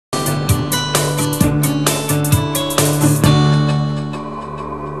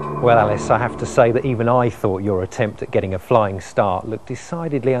Well, Alice, I have to say that even I thought your attempt at getting a flying start looked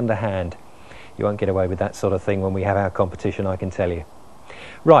decidedly underhand. You won't get away with that sort of thing when we have our competition, I can tell you.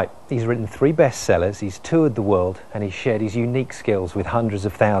 Right, he's written 3 bestsellers, he's toured the world, and he's shared his unique skills with hundreds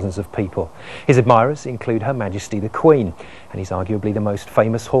of thousands of people. His admirers include Her Majesty the Queen, and he's arguably the most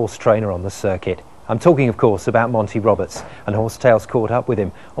famous horse trainer on the circuit. I'm talking, of course, about Monty Roberts, and Horsetails caught up with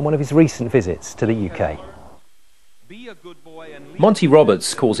him on one of his recent visits to the UK. Monty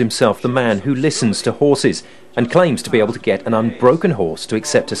Roberts calls himself the man who listens to horses and claims to be able to get an unbroken horse to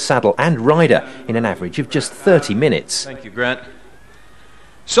accept a saddle and rider in an average of just 30 minutes. Thank you, Grant.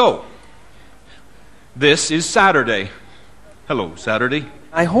 So, this is Saturday. Hello, Saturday.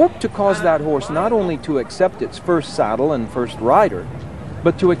 I hope to cause that horse not only to accept its first saddle and first rider,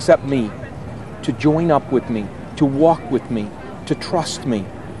 but to accept me, to join up with me, to walk with me, to trust me,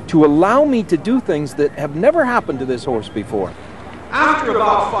 to allow me to do things that have never happened to this horse before. After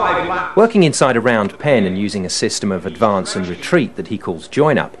about 5 laps... Working inside a round pen and using a system of advance and retreat that he calls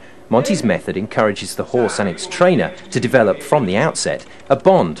join-up, Monty's method encourages the horse and its trainer to develop from the outset a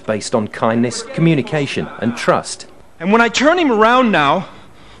bond based on kindness, communication and trust. And when I turn him around now,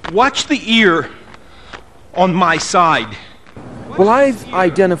 watch the ear on my side. Well, I've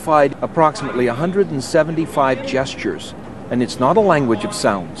identified approximately 175 gestures, and it's not a language of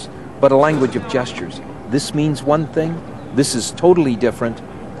sounds, but a language of gestures. This means one thing, this is totally different,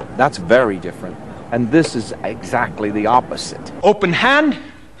 that's very different, and this is exactly the opposite. Open hand,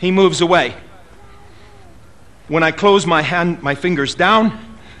 he moves away. When I close my fingers down,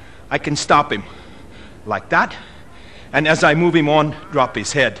 I can stop him, like that, and as I move him on, drop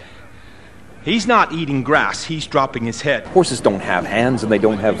his head. He's not eating grass, he's dropping his head. Horses don't have hands and they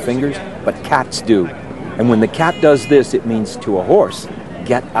don't have fingers, but cats do. And when the cat does this, it means to a horse,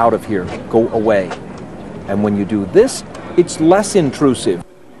 get out of here, go away. And when you do this, it's less intrusive.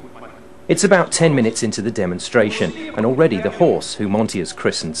 It's about 10 minutes into the demonstration, and already the horse, who Monty has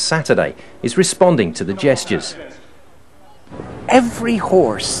christened Saturday, is responding to the gestures. Every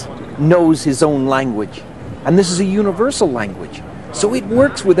horse knows his own language, and this is a universal language. So it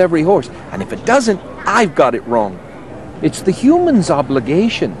works with every horse, and if it doesn't, I've got it wrong. It's the human's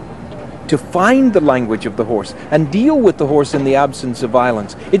obligation to find the language of the horse and deal with the horse in the absence of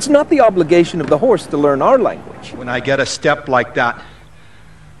violence. It's not the obligation of the horse to learn our language. When I get a step like that,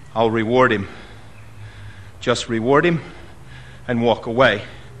 I'll reward him. Just reward him and walk away.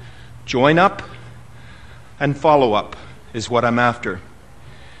 Join up and follow up is what I'm after.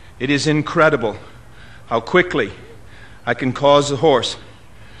 It is incredible how quickly I can cause the horse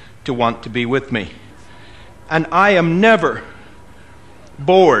to want to be with me. And I am never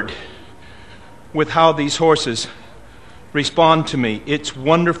bored with how these horses respond to me. It's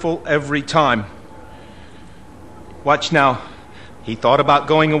wonderful every time. Watch now. He thought about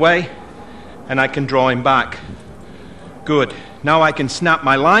going away, and I can draw him back. Good. Now I can snap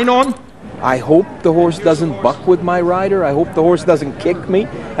my line on. I hope the horse doesn't buck with my rider. I hope the horse doesn't kick me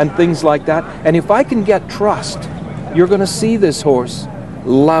and things like that. And if I can get trust, you're going to see this horse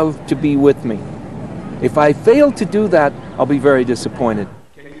love to be with me. If I fail to do that, I'll be very disappointed.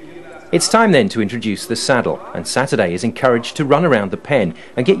 It's time then to introduce the saddle, and Saturday is encouraged to run around the pen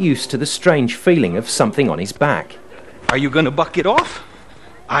and get used to the strange feeling of something on his back. Are you going to buck it off?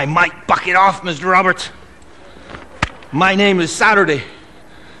 I might buck it off, Mr. Roberts. My name is Saturday,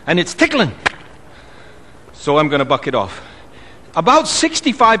 and it's tickling. So I'm going to buck it off. About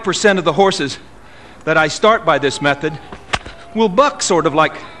 65% of the horses that I start by this method will buck sort of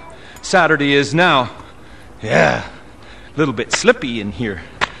like Saturday is now. Yeah, a little bit slippy in here,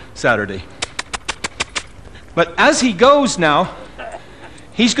 Saturday. But as he goes now,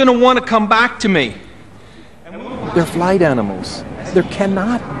 he's going to want to come back to me. They're flight animals. There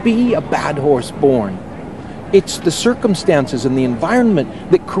cannot be a bad horse born. It's the circumstances and the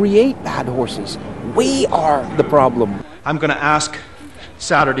environment that create bad horses. We are the problem. I'm going to ask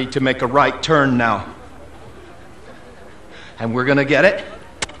Saturday to make a right turn now. And we're going to get it.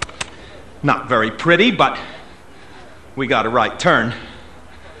 Not very pretty, but we got a right turn.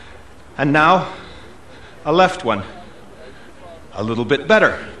 And now, a left one. A little bit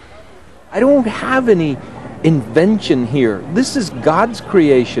better. I don't have any invention here. This is God's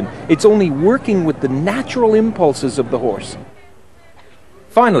creation. It's only working with the natural impulses of the horse.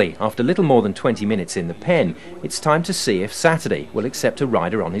 Finally, after little more than 20 minutes in the pen, it's time to see if Saturday will accept a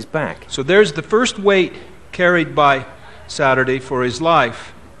rider on his back. So there's the first weight carried by Saturday for his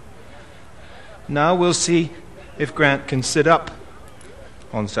life. Now we'll see if Grant can sit up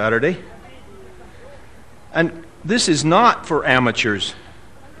on Saturday. And this is not for amateurs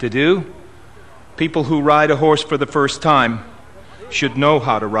to do. People who ride a horse for the first time. should know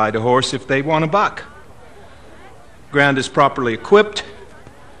how to ride a horse if they want to buck. Grant is properly equipped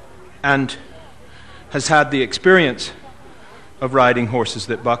and has had the experience of riding horses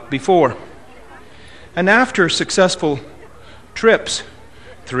that buck before. And after successful trips,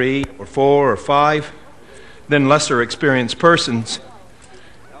 3 or 4 or 5, then lesser experienced persons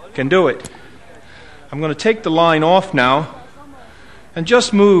can do it. I'm going to take the line off now and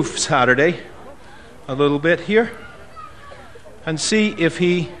just move Saturday a little bit here and see if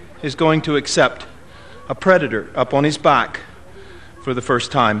he is going to accept a predator up on his back for the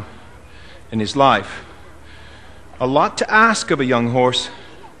first time in his life. A lot to ask of a young horse,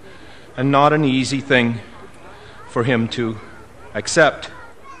 and not an easy thing for him to accept.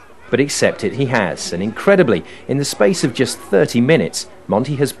 But accept it he has, and incredibly, in the space of just 30 minutes,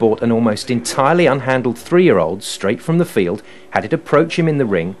 Monty has brought an almost entirely unhandled 3-year-old straight from the field, had it approach him in the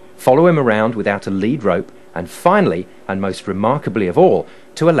ring, follow him around without a lead rope, and finally, and most remarkably of all,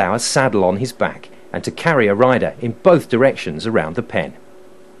 to allow a saddle on his back and to carry a rider in both directions around the pen.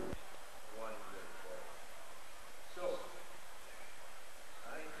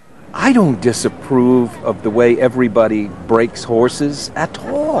 I don't disapprove of the way everybody breaks horses at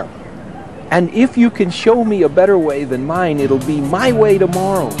all. And if you can show me a better way than mine, it'll be my way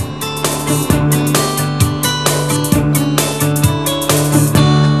tomorrow.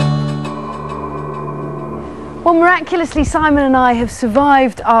 Well, miraculously, Simon and I have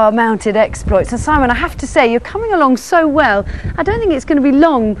survived our mounted exploits. And Simon, I have to say, you're coming along so well. I don't think it's going to be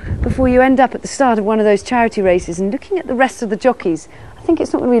long before you end up at the start of one of those charity races. And looking at the rest of the jockeys, I think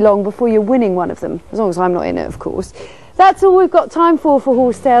it's not going to be long before you're winning one of them, as long as I'm not in it, of course. That's all we've got time for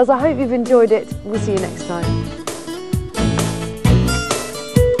Horse Tales. I hope you've enjoyed it. We'll see you next time.